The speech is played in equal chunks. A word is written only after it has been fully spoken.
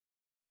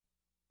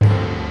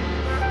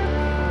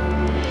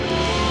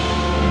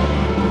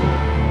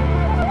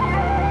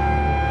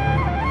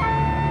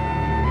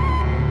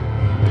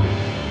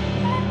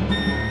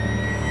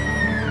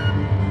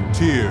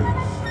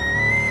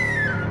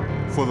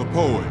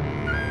poet,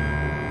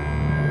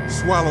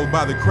 swallowed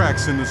by the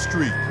cracks in the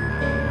street.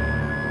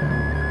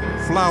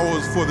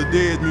 Flowers for the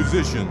dead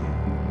musician,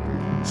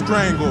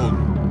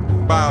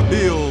 strangled by a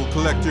bill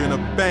collector in a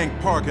bank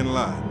parking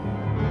lot.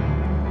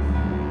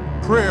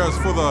 Prayers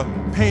for the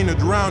painter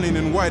drowning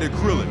in white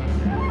acrylic.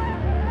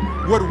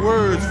 What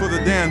words for the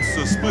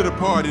dancer split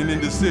apart in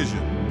indecision?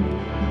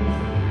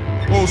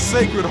 Oh,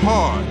 sacred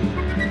heart,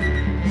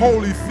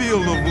 holy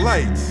field of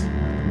light,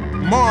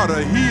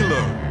 martyr,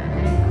 healer,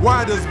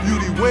 why does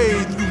beauty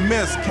wade through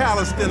mess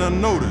calloused and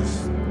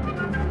unnoticed?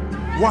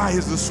 Why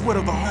is the sweat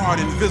of the heart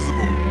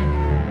invisible?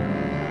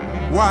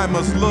 Why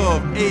must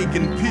love ache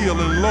and peel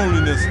in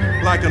loneliness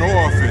like an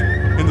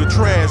orphan in the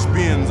trash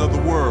bins of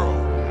the world?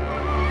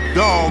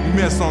 Dog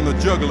mess on the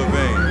jugular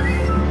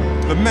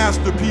vein. The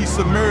masterpiece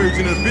submerged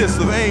in an abyss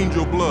of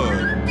angel blood.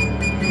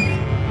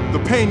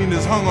 The painting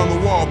is hung on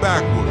the wall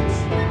backwards,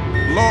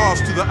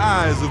 lost to the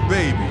eyes of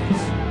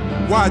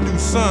babies. Why do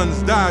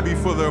sons die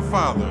before their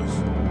fathers?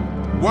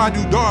 Why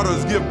do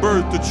daughters give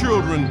birth to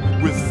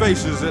children with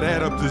faces that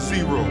add up to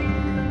zero?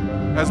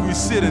 As we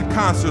sit in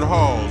concert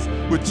halls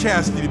with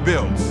chastity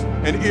belts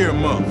and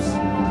earmuffs,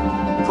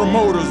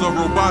 promoters of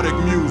robotic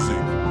music,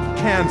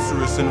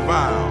 cancerous and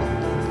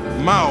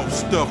vile, mouths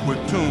stuffed with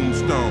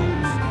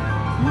tombstones,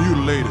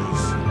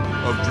 mutilators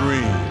of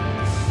dreams.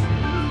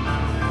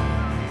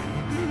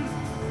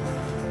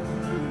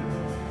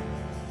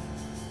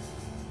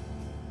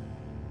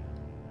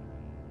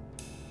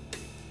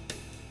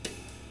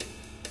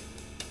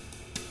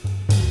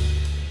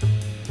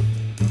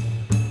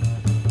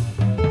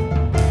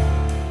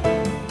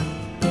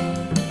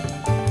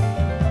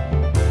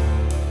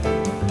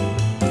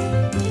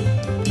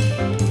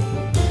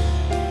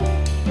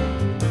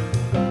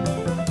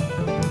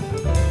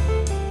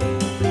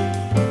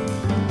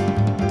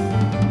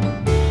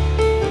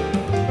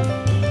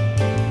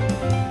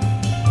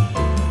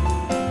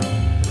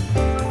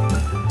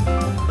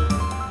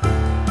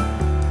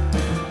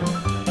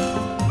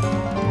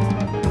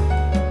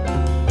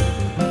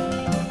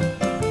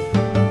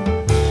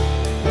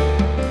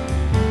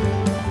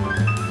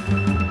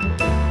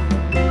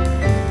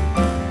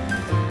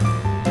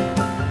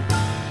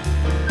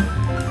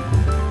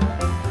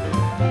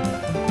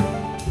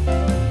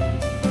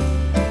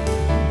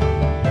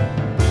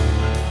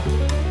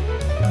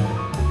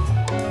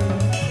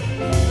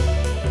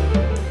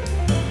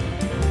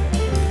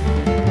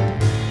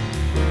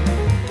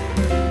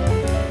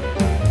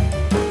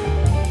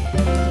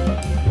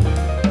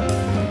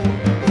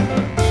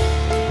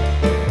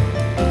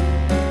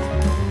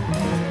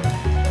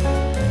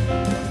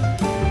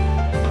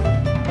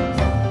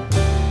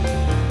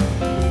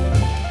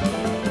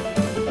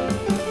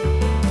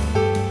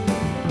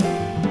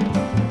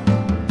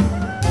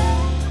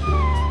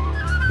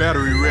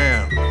 Battery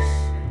rams,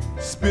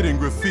 spitting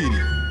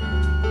graffiti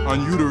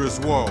on uterus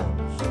walls,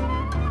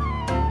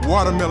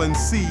 watermelon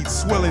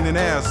seeds swelling in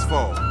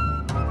asphalt,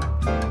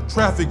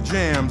 traffic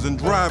jams and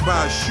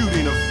drive-by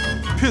shooting of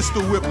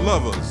pistol-whipped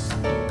lovers,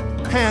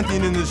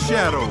 panting in the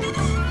shadows,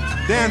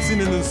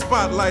 dancing in the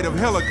spotlight of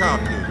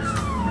helicopters.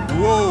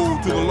 Woe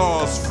to the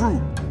lost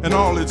fruit and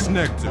all its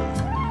nectar.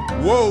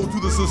 Woe to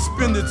the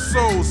suspended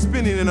soul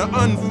spinning in an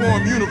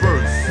unformed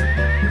universe.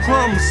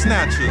 Crumb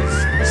snatchers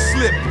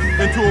slip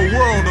into a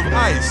world of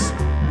ice,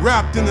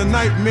 wrapped in the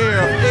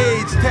nightmare of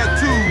AIDS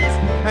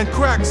tattoos and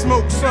crack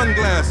smoke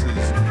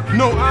sunglasses.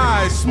 No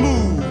eyes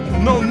smooth,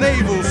 no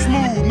navel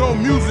smooth, no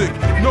music,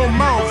 no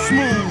mouth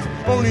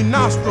smooth, only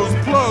nostrils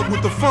plugged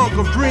with the funk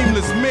of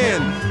dreamless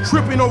men,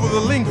 tripping over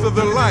the length of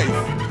their life,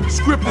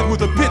 scripted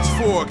with a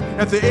pitchfork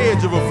at the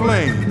edge of a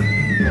flame.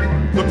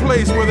 The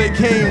place where they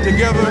came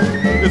together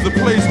is the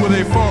place where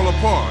they fall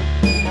apart.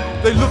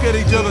 They look at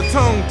each other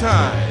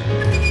tongue-tied,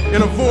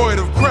 in a void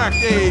of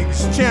cracked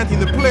eggs, chanting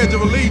the Pledge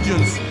of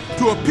Allegiance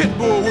to a pit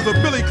bull with a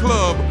billy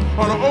club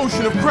on an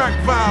ocean of cracked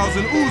vials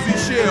and Uzi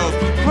shells.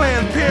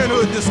 Planned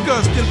Parenthood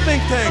discussed in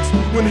think tanks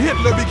when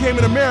Hitler became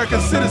an American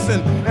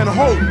citizen, and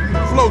hope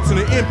floats in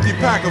an empty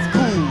pack of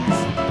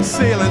cools,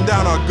 sailing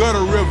down a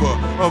gutter river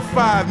of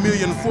 5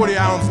 million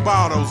 40-ounce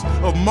bottles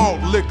of malt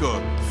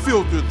liquor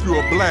filtered through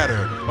a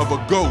bladder of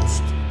a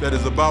ghost that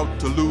is about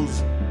to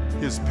lose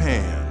his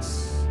pants.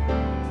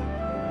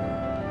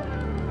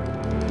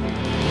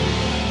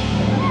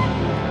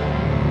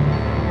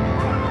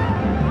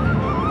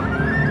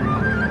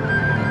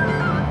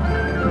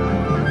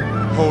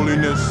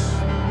 Holiness,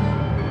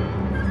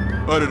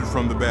 uttered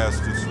from the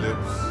bastard's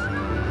lips,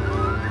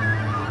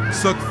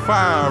 suck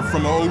fire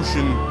from an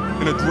ocean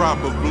in a drop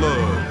of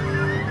blood.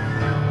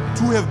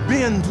 To have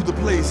been to the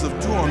place of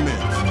torment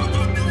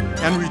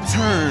and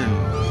return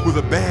with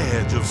a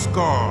badge of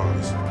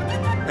scars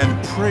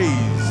and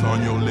praise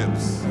on your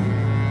lips.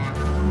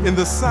 In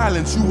the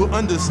silence you will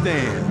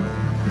understand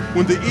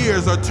when the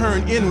ears are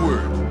turned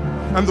inward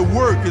and the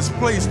work is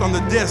placed on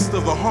the desk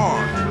of the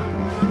heart.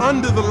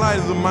 Under the light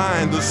of the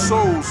mind, the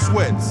soul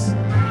sweats.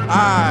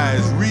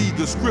 Eyes read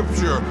the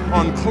scripture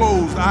on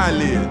closed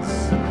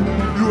eyelids.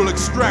 You will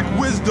extract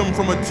wisdom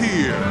from a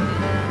tear.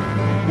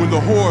 when the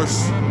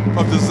horse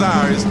of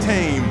desire is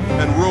tamed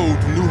and rode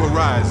to new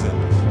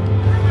horizons.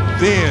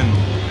 Then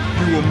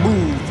you will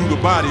move through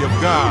the body of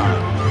God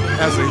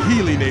as a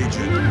healing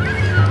agent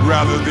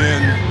rather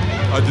than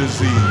a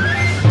disease.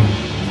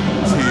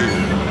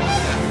 Tears.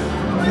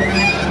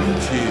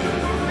 Tears.